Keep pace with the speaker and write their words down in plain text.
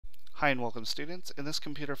Hi and welcome students. In this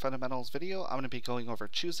Computer Fundamentals video, I'm going to be going over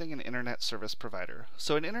choosing an internet service provider.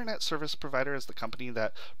 So an internet service provider is the company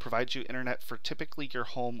that provides you internet for typically your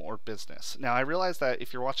home or business. Now I realize that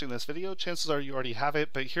if you're watching this video, chances are you already have it,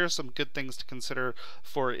 but here's some good things to consider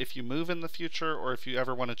for if you move in the future or if you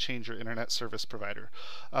ever want to change your internet service provider.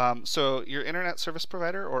 So your internet service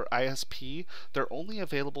provider or ISP, they're only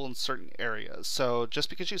available in certain areas. So just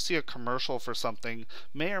because you see a commercial for something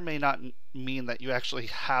may or may not mean that you actually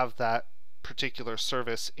have that particular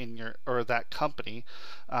service in your or that company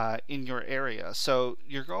in your area. So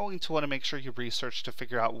you're going to want to make sure you research to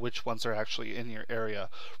figure out which ones are actually in your area.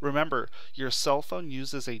 Remember, your cell phone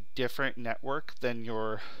uses a different network than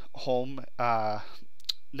your home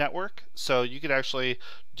network, so you could actually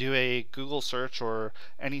do a Google search or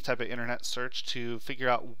any type of internet search to figure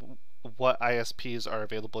out what ISPs are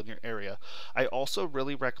available in your area. I also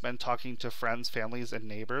really recommend talking to friends, families, and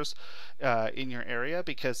neighbors in your area,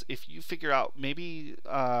 because if you figure out maybe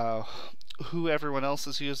who everyone else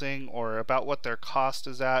is using or about what their cost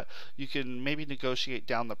is at, you can maybe negotiate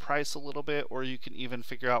down the price a little bit, or you can even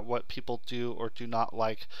figure out what people do or do not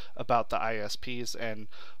like about the ISPs and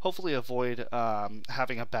hopefully avoid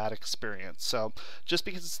having a bad experience. So just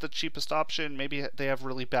because it's the cheapest option, maybe they have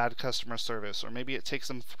really bad customer service, or maybe it takes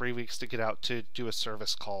them 3 weeks to get out to do a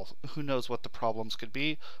service call. Who knows what the problems could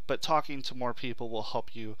be, but talking to more people will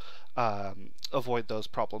help you avoid those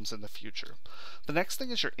problems in the future. The next thing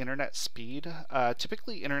is your internet speed.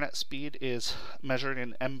 Typically internet speed is measured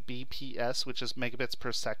in Mbps, which is megabits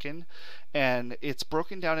per second, and it's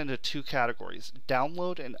broken down into two categories: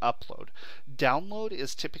 download and upload. Download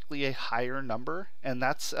is typically a higher number, and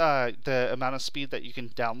that's the amount of speed that you can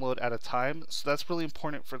download at a time. So that's really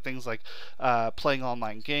important for things like playing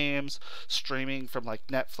online games, streaming from like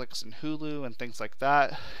Netflix and Hulu and things like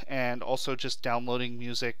that, and also just downloading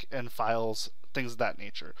music and files, things of that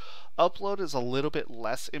nature. Upload is a little bit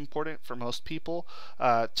less important for most people.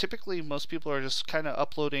 Typically most people are just kind of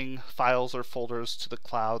uploading files or folders to the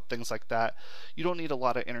cloud, things like that. You don't need a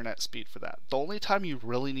lot of internet speed for that. The only time you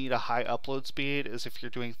really need a high upload speed is if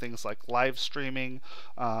you're doing things like live streaming,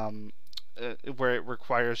 where it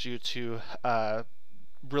requires you to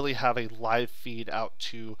really have a live feed out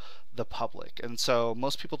to the public. And so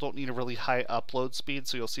most people don't need a really high upload speed,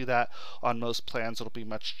 so you'll see that on most plans it'll be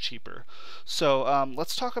much cheaper. So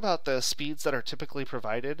let's talk about the speeds that are typically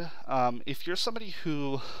provided. If you're somebody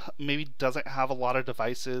who maybe doesn't have a lot of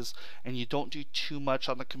devices and you don't do too much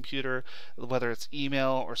on the computer, whether it's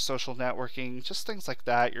email or social networking, just things like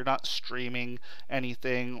that, you're not streaming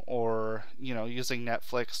anything or using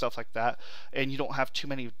Netflix, stuff like that, and you don't have too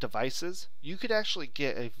many devices, you could actually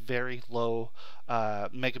get a very low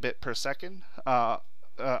megabit per second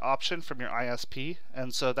option from your ISP,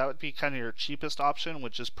 and so that would be kind of your cheapest option,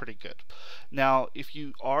 which is pretty good. Now if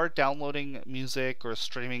you are downloading music or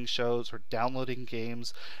streaming shows or downloading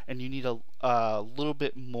games and you need a little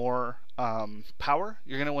bit more power,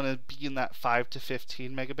 you're going to want to be in that 5 to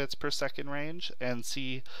 15 megabits per second range and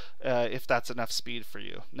see if that's enough speed for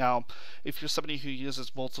you. Now if you're somebody who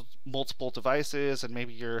uses multiple devices and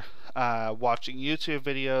maybe you're watching YouTube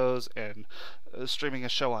videos and streaming a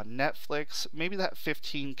show on Netflix, maybe that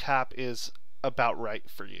 15 cap is about right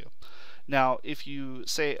for you. Now if you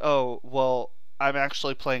say, oh well, I'm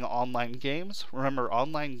actually playing online games. Remember,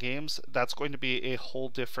 online games, that's going to be a whole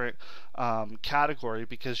different category,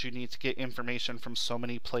 because you need to get information from so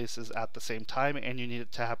many places at the same time and you need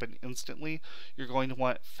it to happen instantly. You're going to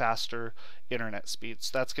want faster internet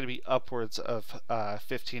speeds. That's going to be upwards of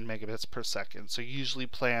 15 megabits per second. So usually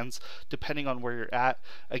plans, depending on where you're at,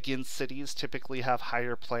 again, cities typically have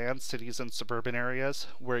higher plans, cities and suburban areas,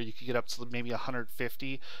 where you can get up to maybe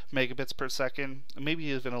 150 megabits per second, maybe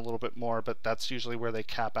even a little bit more, but that's usually where they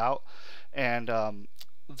cap out. And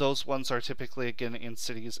those ones are typically, again, in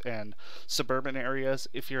cities and suburban areas.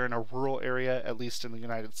 If you're in a rural area, at least in the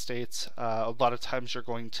United States, a lot of times you're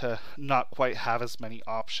going to not quite have as many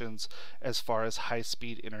options as far as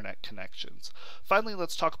high-speed internet connections. Finally,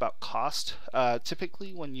 let's talk about cost.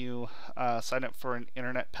 Typically when you sign up for an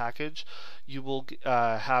internet package, you will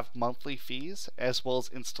have monthly fees as well as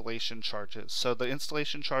installation charges. So the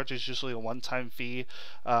installation charge is usually a one-time fee.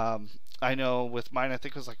 I know with mine, I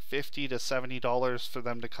think it was like $50 to $70 for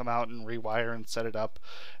them to come out and rewire and set it up,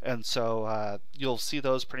 and so you'll see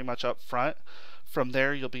those pretty much up front. From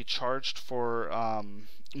there, you'll be charged for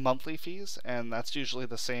monthly fees, and that's usually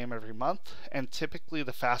the same every month, and typically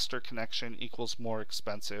the faster connection equals more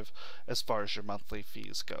expensive as far as your monthly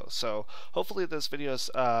fees go. So hopefully this video has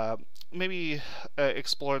maybe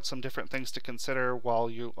explored some different things to consider while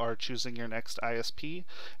you are choosing your next ISP,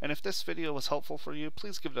 and if this video was helpful for you,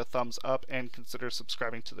 please give it a thumbs up and consider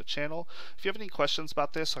subscribing to the channel. If you have any questions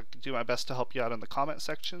about this, I'll do my best to help you out in the comment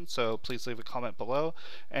section, so please leave a comment below,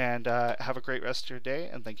 and have a great rest of your day,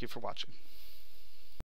 and thank you for watching.